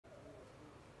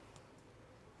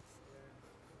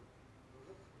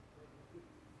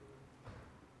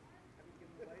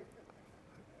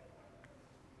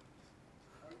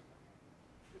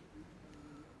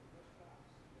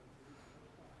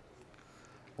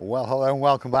Well, hello and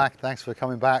welcome back. Thanks for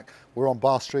coming back. We're on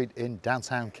Bar Street in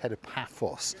downtown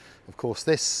Paphos. Of course,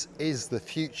 this is the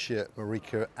future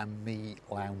Marika and Me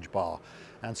lounge bar.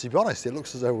 And to be honest, it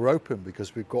looks as though we're open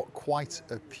because we've got quite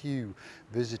a few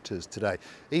visitors today.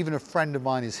 Even a friend of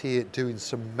mine is here doing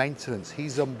some maintenance.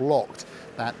 He's unblocked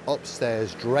that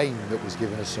upstairs drain that was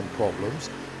giving us some problems,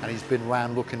 and he's been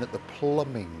around looking at the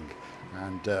plumbing.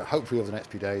 And hopefully over the next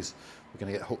few days, we're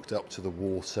going to get hooked up to the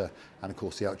water, and of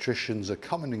course the electricians are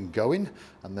coming and going,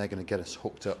 and they're going to get us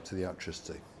hooked up to the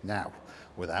electricity. Now,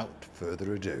 without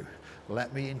further ado,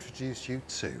 let me introduce you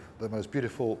to the most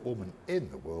beautiful woman in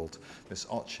the world, Miss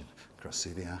Ochin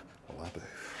Krasilia Labu.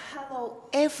 Hello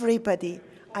everybody,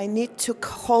 I need to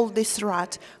hold this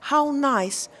rat. How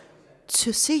nice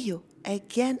to see you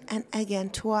again and again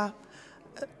to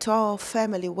our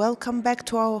family. Welcome back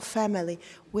to our family.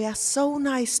 We are so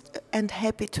nice and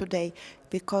happy today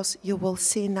because you will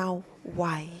see now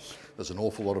why. There's an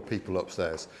awful lot of people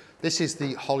upstairs. This is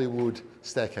the Hollywood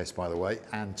staircase, by the way,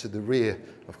 and to the rear,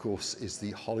 of course, is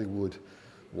the Hollywood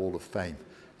Wall of Fame.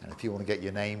 And if you want to get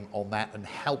your name on that and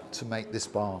help to make this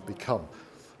bar become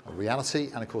a reality,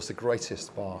 and of course the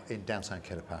greatest bar in downtown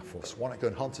Paphos, why not go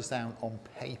and hunt us down on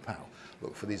PayPal?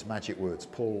 Look for these magic words,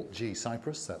 Paul G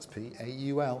Cyprus, that's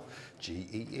P-A-U-L-G-E-E,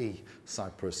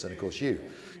 Cyprus, and of course you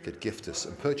could gift us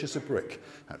and purchase a brick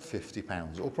at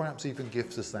 £50, or perhaps even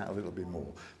gift us that a little bit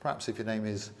more. Perhaps if your name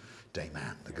is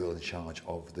Dayman, the girl in charge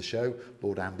of the show,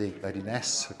 Lord Andy, Lady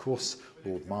Ness, of course,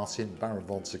 Lord Martin, Baron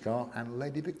von Cigar, and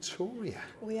Lady Victoria.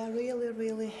 We are really,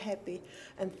 really happy,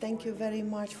 and thank you very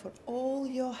much for all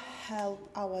your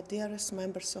help, our dearest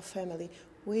members of family.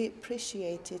 We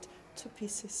appreciate it to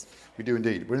pieces. We do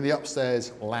indeed. We're in the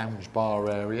upstairs lounge bar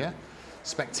area.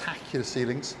 Spectacular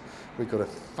ceilings. We've got a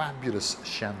fabulous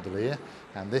chandelier,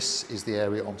 and this is the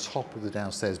area on top of the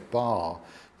downstairs bar,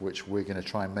 which we're going to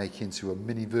try and make into a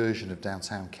mini version of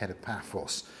downtown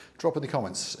Paphos. Drop in the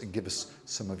comments and give us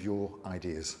some of your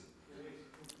ideas.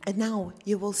 And now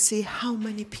you will see how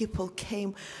many people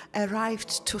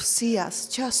arrived to see us,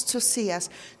 just to see us,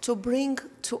 to bring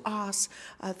to us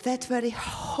that very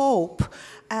hope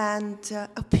and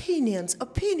opinions,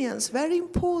 very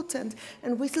important.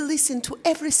 And we listen to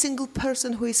every single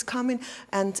person who is coming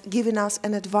and giving us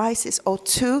an advice or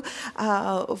two.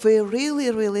 We're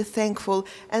really, really thankful.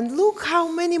 And look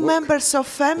how many members of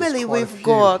family we've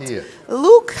got. Here.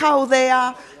 Look how they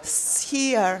are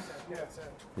here.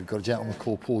 We've got a gentleman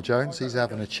called Paul Jones. He's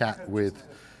having a chat with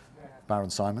Baron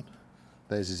Simon.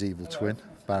 There's his evil twin,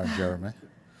 Baron Jeremy.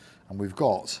 And we've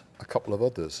got a couple of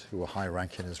others who are high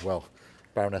ranking as well.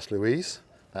 Baroness Louise,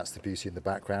 that's the beauty in the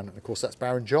background. And of course, that's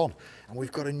Baron John. And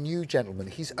we've got a new gentleman.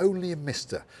 He's only a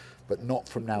Mr., but not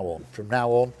from now on. From now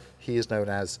on, he is known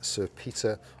as Sir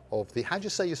Peter of the, how do you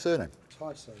say your surname?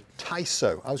 Tyso.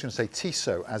 Tyso. I was going to say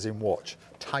Tiso, as in watch.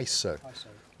 Tyso. Tyso.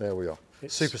 There we are.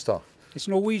 It's Superstar. It's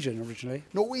Norwegian originally.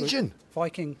 Norwegian?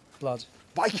 Viking blood.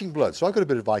 Viking blood. So I've got a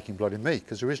bit of Viking blood in me,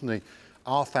 because originally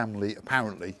our family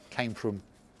apparently came from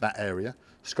that area,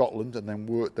 Scotland, and then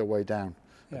worked their way down,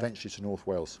 eventually to North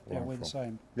Wales. Yeah, we're the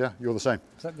same. Yeah, you're the same.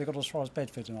 They got as far as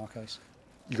Bedford in our case.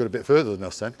 You got a bit further than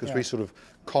us then, because we sort of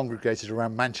congregated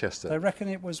around Manchester. They reckon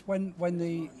it was when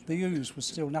the Ouse was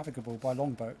still navigable by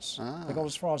longboats. They got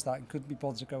as far as that and couldn't be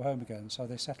bothered to go home again, so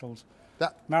they settled.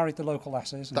 Married the local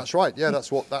lasses. That's right. Yeah,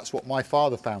 that's what my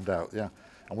father found out. Yeah,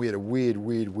 and we had a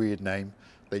weird name.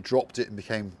 They dropped it and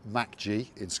became MacG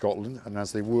in Scotland, and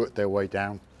as they worked their way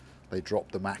down, they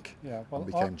dropped the Mac and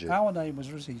became G. Our name was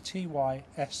originally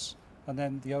TYS, and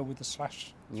then the O with the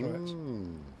slash through it.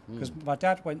 Because my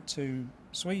dad went to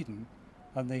Sweden,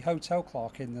 and the hotel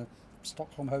clerk in the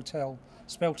Stockholm hotel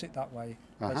spelt it that way.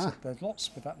 They said there's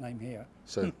lots with that name here.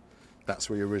 So that's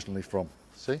where you're originally from.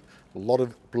 See, a lot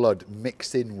of blood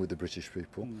mixed in with the British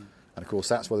people, and of course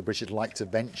that's why the British like to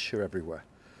venture everywhere,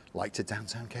 like to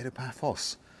downtown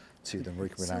Paphos, to the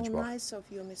Marika Lounge Bar. So nice of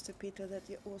you, Mr. Peter, that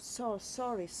you. Oh,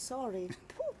 sorry.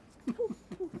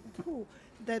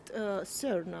 That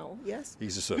sir now, yes.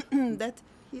 He's a sir. That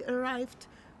he arrived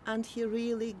and he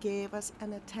really gave us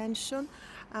an attention.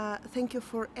 Thank you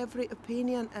for every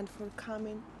opinion and for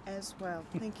coming as well.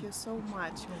 Thank you so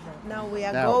much. Now we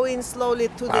are going slowly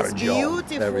to Baron this John.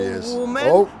 beautiful woman.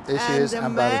 Oh, here she is, and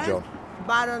and Baron John.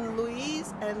 Baron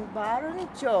Louise and Baron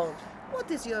John.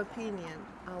 What is your opinion,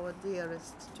 our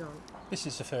dearest John? This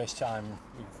is the first time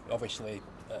we've obviously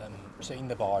seen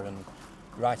the bar, and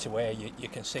right away you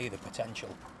can see the potential,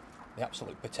 the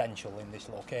absolute potential in this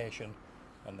location,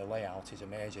 and the layout is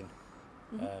amazing.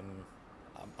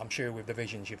 I'm sure with the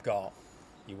visions you've got,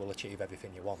 you will achieve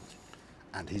everything you want.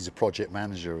 And he's a project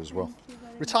manager as well.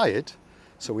 Retired,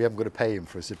 so we haven't got to pay him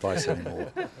for his advice anymore.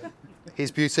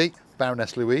 His beauty,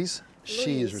 Baroness Louise.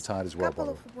 She is retired as well, by couple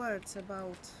the way. of words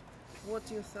about what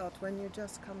you thought when you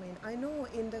just come in. I know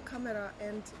in the camera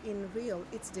and in real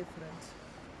it's different.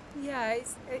 Yeah,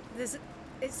 it's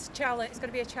a challenge. It's going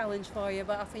to be a challenge for you,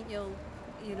 but I think you'll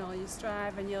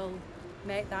strive and you'll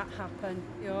make that happen.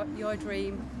 Your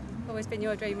dream, always been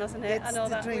your dream, hasn't it? It's I know the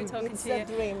that dream. we're talking It's to you.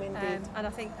 the dream indeed. And I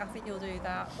think you'll do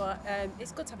that. But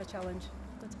it's good to have a challenge.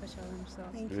 Good to have a challenge. So.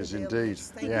 Thank It you, is dear indeed.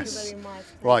 Louise. Thank Yes. you very much.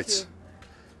 Thank Right. you.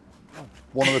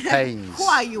 One of the pains. Who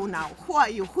are you now? Who are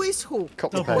you? Who is who?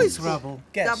 Couple of Who is pains. who?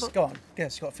 Guess, Double- go on.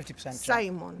 Guess, you've got 50% chance.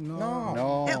 Simon.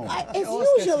 No. As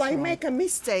usual, I make a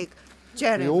mistake.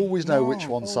 Jeremy. We always know which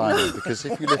one's Simon, because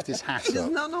if you lift his hat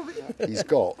up, No, no. he's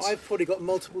got I've probably got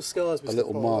multiple scars, Mr. a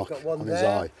little Paul. mark I've got one on there, his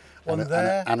eye one and,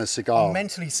 there. and a cigar I'm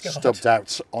mentally scarred. stubbed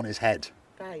out on his head.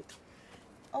 Right.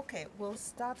 Okay, we'll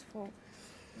start for.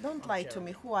 Don't lie to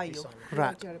me. Who are you? You are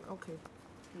Right. Jeremy. Okay.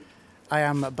 I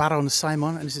am Baron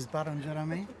Simon, and this is Baron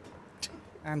Jeremy.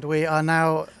 And we are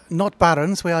now not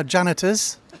barons, we are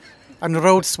janitors and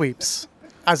road sweeps,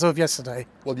 as of yesterday.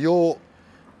 Well, you're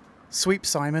Sweep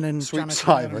Simon and Sweet janitor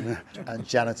Simon Jeremy. and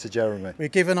Janitor Jeremy. We've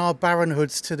given our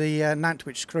baronhoods to the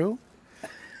Nantwich crew.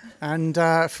 And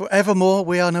forevermore,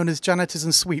 we are known as janitors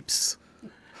and sweeps.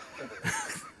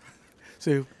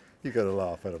 So, You've got to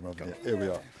laugh at him, haven't you? Here we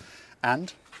are.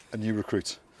 And a new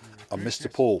recruit, a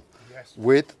Mr. Paul,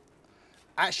 with,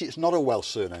 actually it's not a Welsh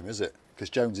surname, is it? Because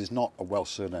Jones is not a Welsh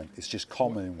surname, it's just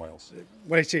common in Wales.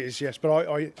 Well, it is, yes, but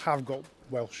I have got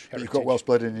Welsh heritage. But you've got Welsh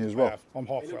blood in you as I well. have. I'm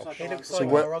half Welsh. He looks So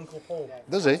like where- our Uncle Paul.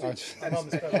 Does he? My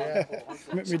mum's got yeah.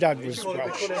 My dad was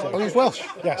Welsh. Oh, So, he's Welsh?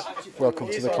 yes, Welcome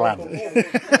to the clan.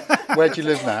 Where do you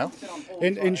live now?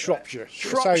 in Shropshire.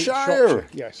 Shropshire. Shropshire,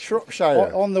 yes.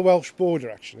 Shropshire. On the Welsh border,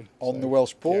 actually. On So, the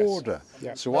Welsh border.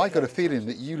 Yeah. So I got a feeling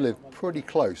that you live pretty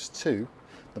close to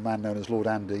the man known as Lord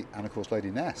Andy and of course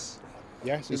Lady Ness.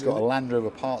 Yes. He's got a Land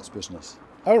Rover parts business.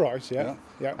 Oh, right, yeah.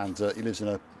 Yeah. And he lives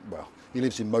in he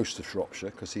lives in most of Shropshire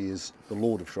because he is the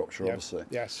Lord of Shropshire, Yeah, obviously.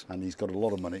 yes. And he's got a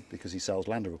lot of money because he sells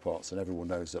Land Rover parts, and everyone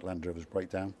knows that Land Rovers break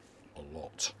down a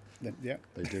lot. Yeah.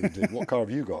 They do indeed. What car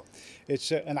have you got?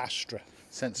 It's an Astra.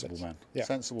 Sensible man. Yeah.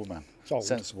 Sensible man. It's old.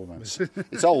 Sensible man.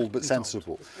 It's old but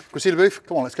sensible. Christina Booth,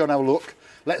 come on, let's go and have a look.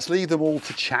 Let's leave them all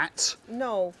to chat.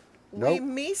 No. No. We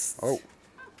missed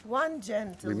one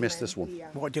gentleman. We missed this one. here.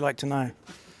 what would you like to know?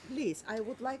 Please, I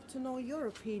would like to know your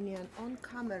opinion on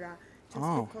camera. Just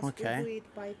Oh, because okay. we do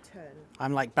it by turn.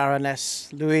 I'm like Baroness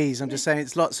Louise. I'm just saying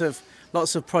it's lots of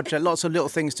project, lots of little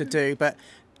things to do, but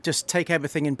just take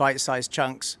everything in bite-sized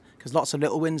chunks because lots of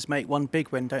little wins make one big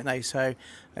win, don't they? So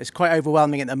it's quite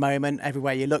overwhelming at the moment.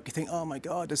 Everywhere you look, you think, oh my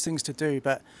God, there's things to do.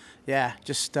 But yeah,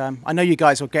 just I know you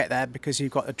guys will get there because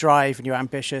you've got the drive and you're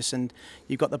ambitious and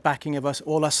you've got the backing of us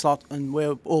lot, and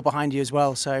we're all behind you as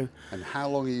well. So And how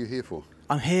long are you here for?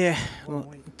 I'm here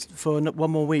for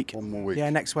one more week. One more week. Yeah,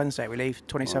 next Wednesday we leave,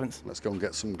 27th. Let's go and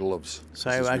get some gloves. So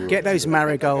This is get real. those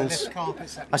marigolds.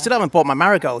 I still haven't bought my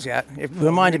marigolds yet. It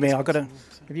reminded me. I've got to.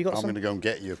 Have you got I'm some? going to go and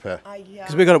get you a pair.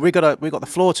 Because we got the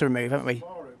floor to remove, haven't we?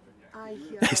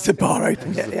 Is the bar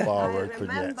open yet? The Yeah. bar open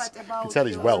yet. You can tell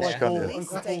he's Welsh, can't you?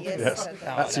 Yes.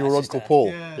 That's your Uncle Paul.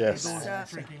 Yes.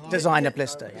 Designer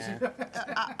blister. Yeah.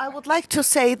 I would like to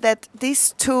say that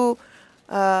these two,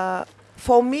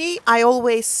 for me, I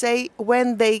always say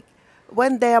when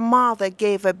their mother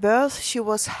gave a birth, she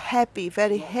was happy,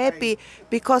 very happy,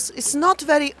 because it's not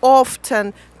very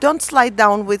often. Don't slide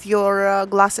down with your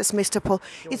glasses, Mr. Paul.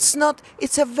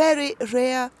 It's a very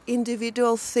rare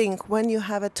individual thing when you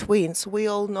have a twins. We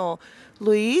all know,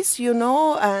 Louise, you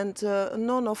know, and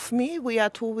none of me. We are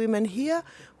two women here.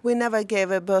 We never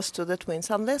gave a birth to the twins,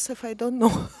 unless if I don't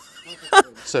know.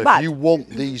 So But- if you want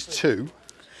these two,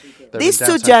 they're in These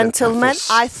two downtown gentlemen, Paphos.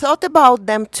 I thought about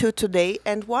them too today,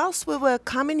 and whilst we were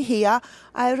coming here,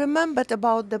 I remembered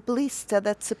about the blister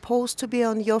that's supposed to be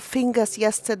on your fingers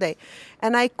yesterday,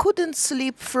 and I couldn't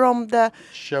sleep from the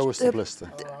Show us the blister.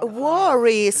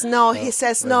 worries. No, he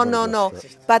says, no, very no, no.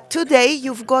 desperate. But today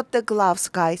you've got the gloves,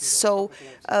 guys. So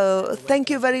thank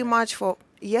you very much for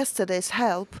yesterday's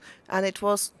help, and it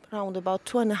was around about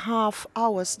 2.5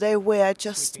 hours. They were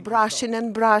just brushing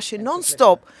and brushing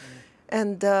non-stop.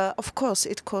 And of course,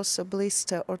 it causes a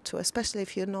blister or two, especially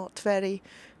if you're not very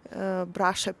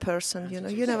brusher person. You know,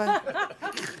 you never.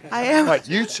 I am. Right,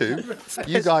 you two,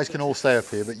 you guys can all stay up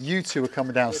here, but you two are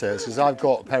coming downstairs because I've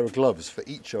got a pair of gloves for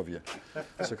each of you.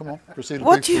 So come on, proceed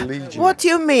What to you lead you. What do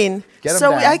you mean? Get 'em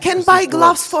So down, I can just buy these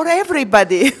gloves gloves. for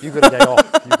everybody. You've got a day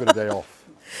off. You've got a day off.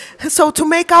 So to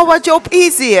make our job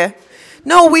easier,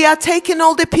 no, we are taking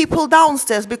all the people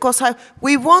downstairs because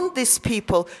we want these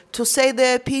people to say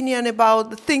their opinion about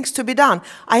the things to be done.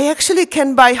 I actually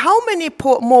can buy how many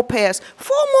more pairs?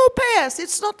 4 more pairs.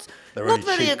 It's not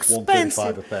very cheap,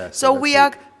 expensive. $1.35 a pair, so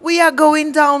we are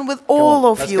going down with all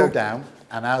of let's you. go down,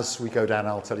 and as we go down,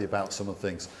 I'll tell you about some of the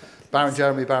things. Baron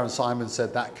Jeremy, Baron Simon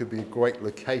said that could be a great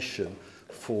location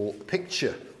for a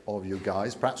picture of you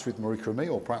guys, perhaps with Marika and me,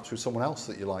 or perhaps with someone else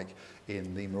that you like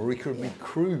in the Marika and me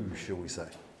crew, shall we say?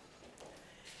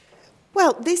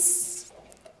 Well, this,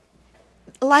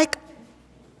 like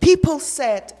people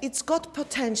said, it's got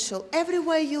potential.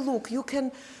 Everywhere you look, you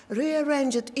can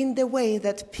rearrange it in the way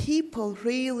that people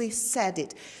really said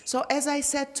it. So as I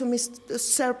said to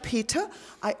Sir Peter,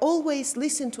 I always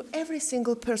listen to every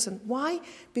single person. Why?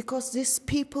 Because these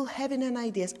people having an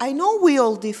ideas. I know we're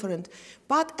all different,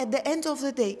 but at the end of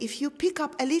the day, if you pick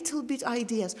up a little bit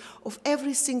ideas of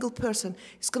every single person,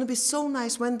 it's going to be so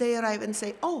nice when they arrive and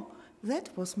say, oh, that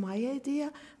was my idea,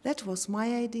 that was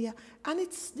my idea. And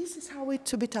this is how it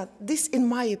to be done. This, in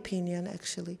my opinion,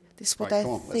 actually. This is what I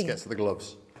come on, think. let's get to the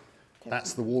gloves.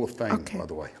 That's the Wall of Fame, by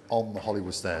the way, on the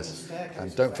Hollywood stairs.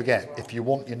 And don't forget, if you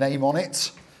want your name on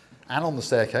it, and on the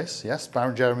staircase, yes,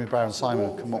 Baron Jeremy and Baron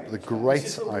Simon have come up with a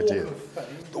great idea.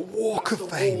 The Walk of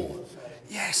Fame.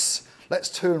 Yes. Let's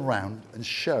turn around and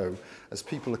show, as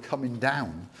people are coming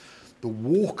down, the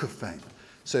Walk of Fame.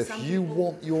 So if you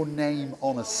want your name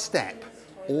on a step,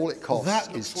 all it costs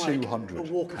is £200. A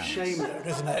walk of shame,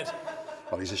 doesn't it?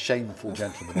 Well, he's a shameful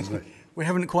gentleman, isn't he? We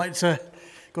haven't quite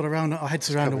got around our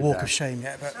heads around a walk of shame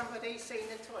yet. But Somebody's seen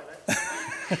the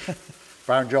toilet.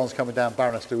 Baron John's coming down,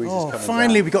 Baroness Louise is coming down.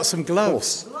 Finally, we got some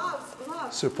gloves.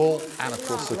 Gloves. Sir Paul and of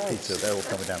course Sir Peter, they're all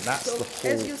coming down. That's the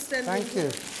whole As you stand Thank you.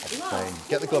 thing.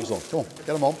 Get the gloves on, come on, get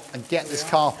them on, and get this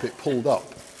carpet pulled up.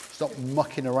 Stop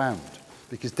mucking around,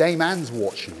 because Dame Anne's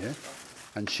watching you,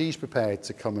 and she's prepared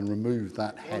to come and remove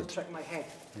that head. Check my head.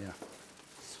 Yeah.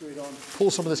 Screwed on. Pull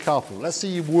some of this carpet. Let's see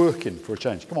you working for a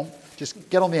change. Come on, just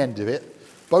get on the end of it,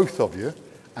 both of you,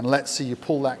 and let's see you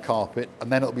pull that carpet,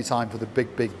 and then it'll be time for the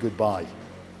big, big goodbye.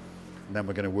 And then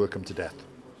we're going to work them to death.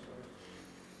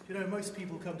 You know, most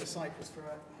people come to Cyprus for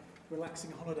a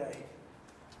relaxing holiday.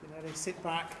 You know, they sit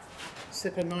back,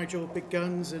 sip a Nigel big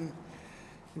guns and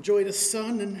enjoy the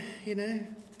sun and, you know,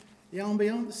 the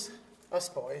ambience. Us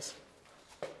boys.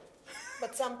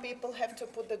 But some people have to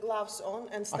put the gloves on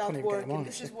and start even get them working. on,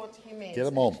 This is what he means. Get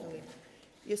them on. Actually.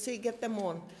 You see, get them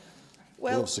on.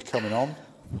 Well, Gloves are coming on.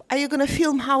 are you going to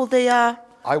film how they are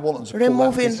I want them to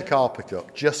pull that piece of carpet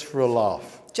up, just for a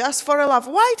laugh. just for a laugh?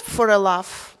 Why for a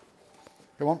laugh?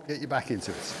 Come on, get you back into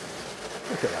it.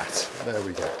 Look at that. There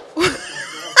we go.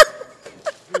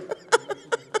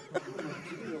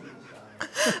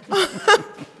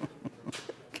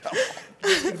 Come on.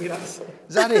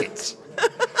 Is that it?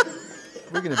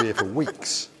 We're going to be here for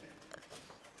weeks.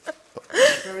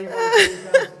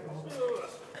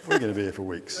 We're going to be here for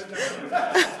weeks.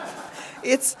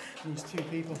 It's These two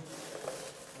people.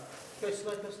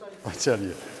 I tell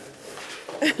you.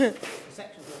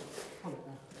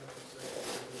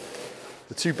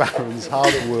 The two barons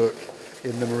hard at work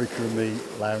in the Marika and me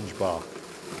lounge bar.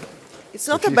 it's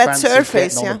not If a you bad fancy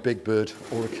surface, getting on yeah. a big bird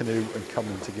or a canoe and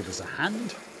coming to give us a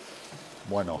hand,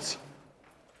 why not?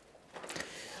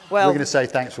 We're Well, going to say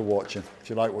thanks for watching. If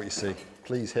you like what you see,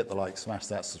 please hit the like, smash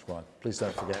that subscribe. Please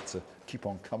don't forget to keep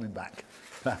on coming back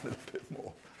for a little bit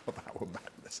more of our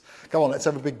madness. Come on, let's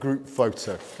have a big group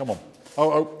photo. Come on.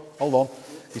 Oh, hold on.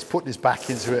 He's putting his back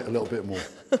into it a little bit more.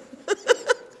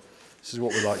 This is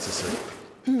what we like to see.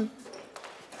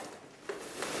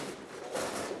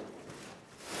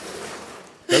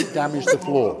 Don't damage the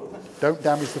floor. Don't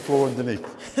damage the floor underneath.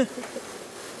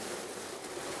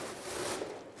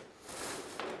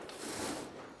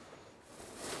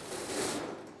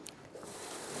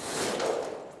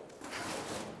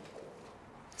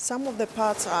 some of the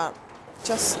parts are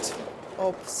just,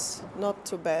 oops, not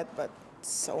too bad, but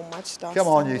so much dust. Come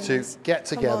on, you this. two, get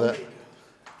Come together. on.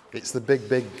 It's the big,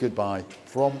 big goodbye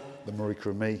from the Marika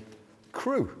and me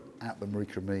crew at the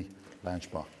Marika and me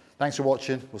lounge bar. Thanks for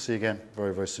watching. We'll see you again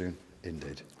very, very soon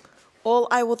indeed. All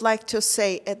I would like to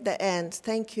say at the end,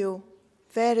 thank you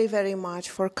very, very much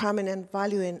for coming and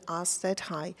valuing us that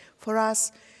high. For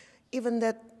us, even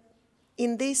that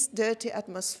in this dirty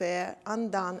atmosphere,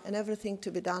 undone and everything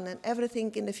to be done and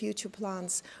everything in the future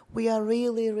plans, we are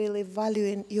really, really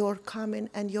valuing your coming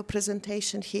and your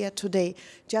presentation here today.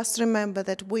 Just remember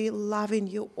that we loving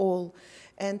you all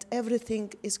and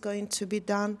everything is going to be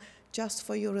done just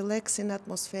for your relaxing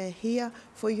atmosphere here,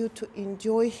 for you to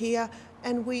enjoy here,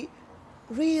 and we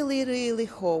really, really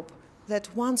hope that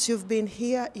once you've been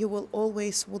here, you will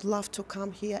always would love to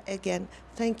come here again.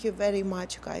 Thank you very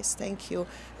much, guys. Thank you.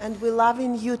 And we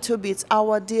loving you to bits,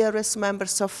 our dearest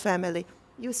members of family.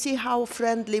 You see how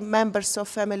friendly members of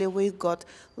family we got,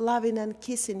 loving and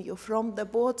kissing you from the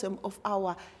bottom of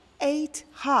our 8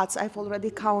 hearts. I've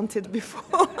already counted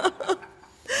before.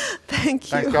 Thank you.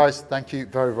 Thanks, guys. Thank you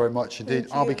very, very much indeed.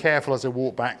 Thank I'll be you. careful as I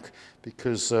walk back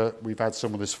because we've had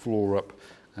some of this floor up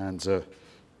and,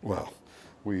 well,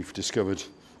 we've discovered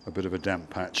a bit of a damp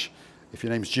patch. If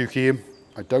your name's Duke Ian,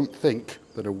 I don't think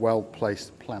that a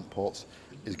well-placed plant pot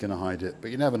is going to hide it,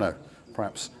 but you never know.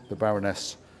 Perhaps the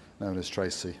Baroness, known as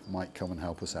Tracy, might come and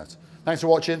help us out. Thanks for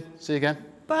watching. See you again.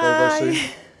 Bye. Very, very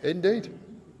soon. Indeed.